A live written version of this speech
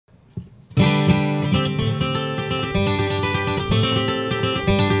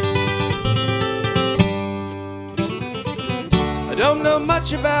don't know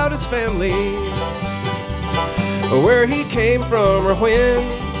much about his family, or where he came from or when.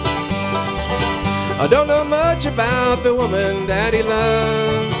 I don't know much about the woman that he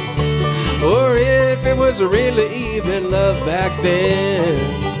loved, or if it was really even love back then.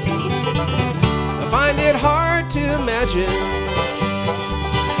 I find it hard to imagine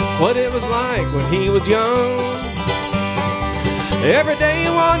what it was like when he was young, every day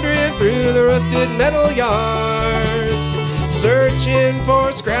wandering through the rusted metal yards, searching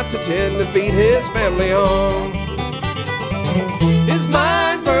for scraps of tin to feed his family on. His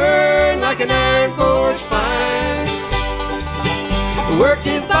mind burned like an iron forge fire, worked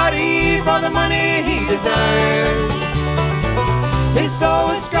his body for the money he desired. His soul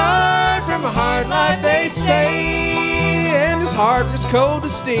was scarred from a hard life, they say, and his heart was cold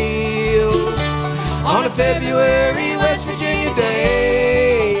as steel on a February West Virginia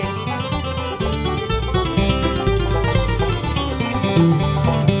day.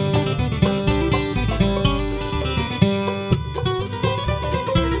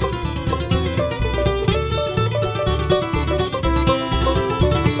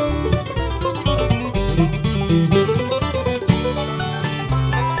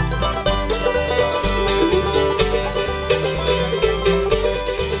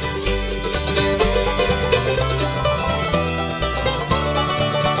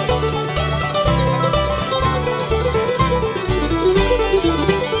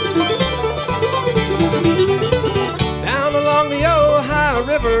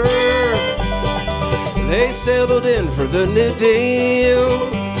 They settled in for the New Deal.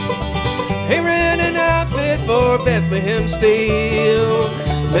 He ran an outfit for Bethlehem Steel,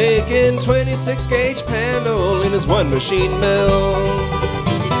 making 26-gauge panel in his one machine mill.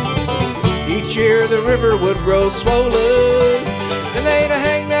 Each year the river would grow swollen, and they'd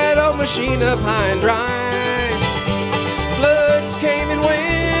hang that old machine up high and dry. Floods came and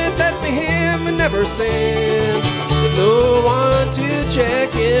went, Bethlehem and never sent no one to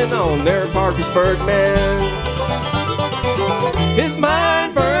check in on their Parkersburg man. His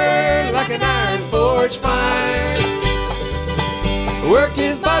mind burned like an iron forge fire, worked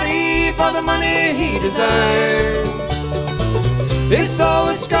his body for the money he desired. His soul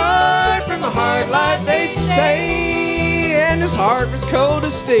was scarred from a hard life, they say, and his heart was cold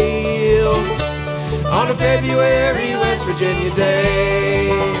as steel on a February West Virginia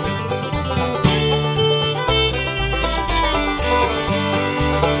day.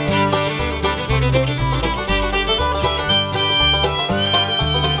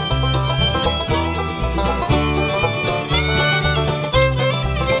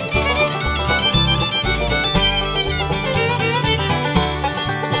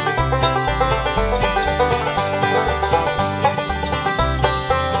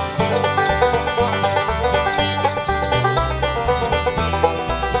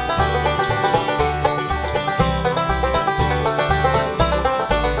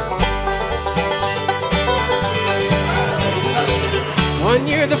 One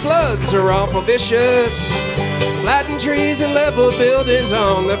year the floods are awful vicious, flattened trees and leveled buildings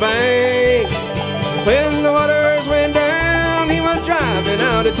on the bank. When the waters went down, he was driving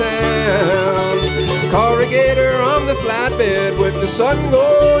out of town, corrugator on the flatbed with the sun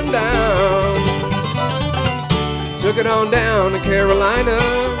going down. Took it on down to Carolina,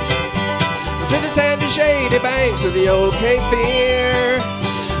 to the sandy shady banks of the old Cape Fear.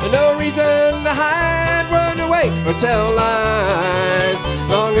 No reason to hide, run away, or tell lies,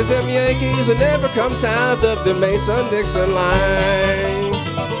 long as them Yankees will never come south of the Mason-Dixon line.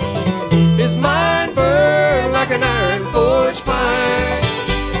 His mind burned like an iron forge fire,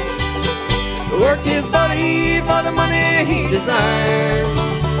 worked his body for the money he desired.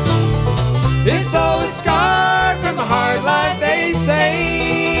 His soul was scarred from a hard life, they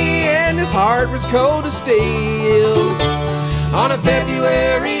say, and his heart was cold as steel on a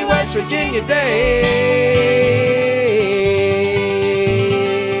February West Virginia day.